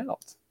predictions pan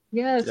out.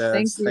 Yes,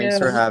 thank you. Thanks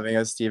for having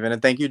us, Stephen.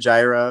 And thank you,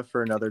 Jaira,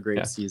 for another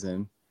great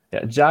season.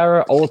 Yeah,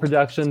 Jaira, Ola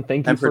Production,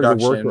 thank you for your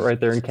work right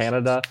there in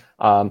Canada.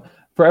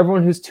 For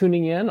everyone who's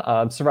tuning in,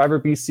 Survivor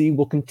BC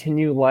will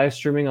continue live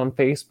streaming on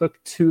Facebook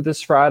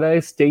this Friday.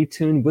 Stay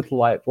tuned with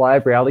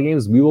live reality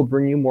games. We will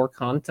bring you more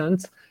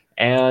content.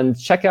 And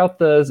check out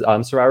the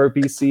Survivor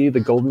BC,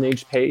 the Golden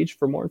Age page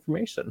for more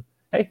information.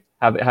 Hey,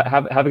 have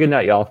a good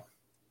night, y'all.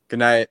 Good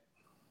night.